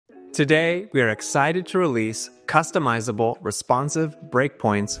Today, we are excited to release Customizable Responsive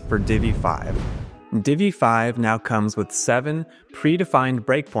Breakpoints for Divi 5. Divi 5 now comes with 7 predefined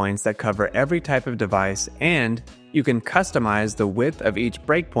breakpoints that cover every type of device, and you can customize the width of each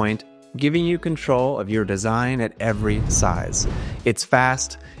breakpoint, giving you control of your design at every size. It's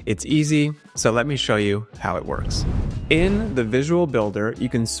fast, it's easy, so let me show you how it works. In the Visual Builder, you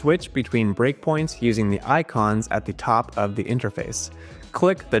can switch between breakpoints using the icons at the top of the interface.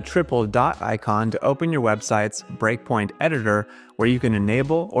 Click the triple dot icon to open your website's breakpoint editor, where you can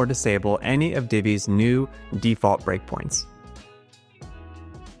enable or disable any of Divi's new default breakpoints.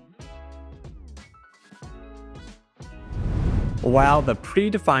 While the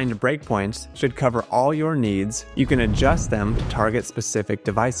predefined breakpoints should cover all your needs, you can adjust them to target specific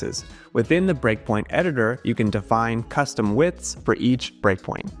devices. Within the breakpoint editor, you can define custom widths for each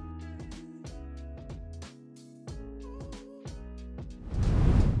breakpoint.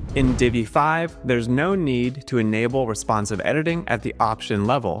 In Divi 5, there's no need to enable responsive editing at the option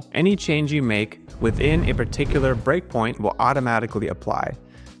level. Any change you make within a particular breakpoint will automatically apply.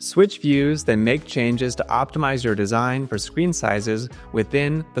 Switch views, then make changes to optimize your design for screen sizes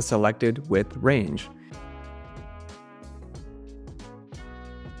within the selected width range.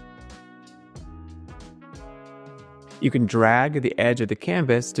 You can drag the edge of the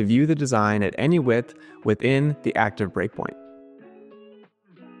canvas to view the design at any width within the active breakpoint.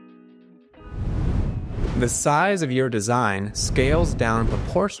 The size of your design scales down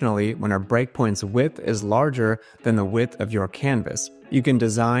proportionally when a breakpoint's width is larger than the width of your canvas. You can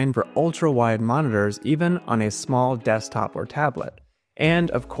design for ultra-wide monitors even on a small desktop or tablet.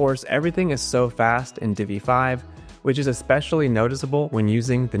 And of course, everything is so fast in Divi 5, which is especially noticeable when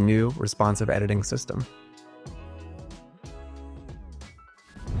using the new responsive editing system.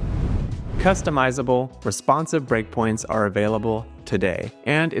 Customizable responsive breakpoints are available today,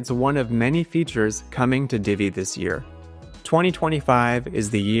 and it's one of many features coming to Divi this year. 2025 is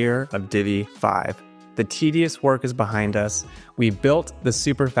the year of Divi 5. The tedious work is behind us. We built the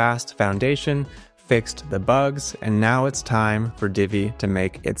super fast foundation, fixed the bugs, and now it's time for Divi to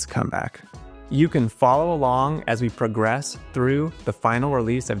make its comeback. You can follow along as we progress through the final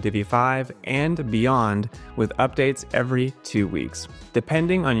release of Divi 5 and beyond with updates every 2 weeks.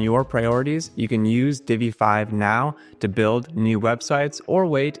 Depending on your priorities, you can use Divi 5 now to build new websites or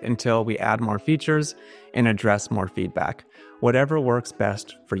wait until we add more features and address more feedback. Whatever works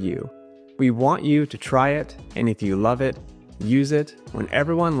best for you. We want you to try it, and if you love it, use it. When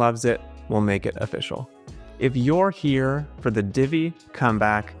everyone loves it, we'll make it official. If you're here for the Divi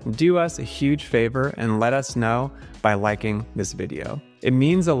comeback, do us a huge favor and let us know by liking this video. It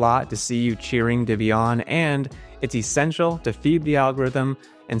means a lot to see you cheering Divi on, and it's essential to feed the algorithm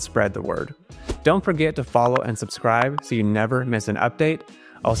and spread the word. Don't forget to follow and subscribe so you never miss an update.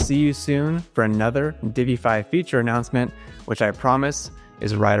 I'll see you soon for another Divi 5 feature announcement, which I promise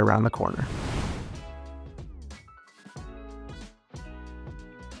is right around the corner.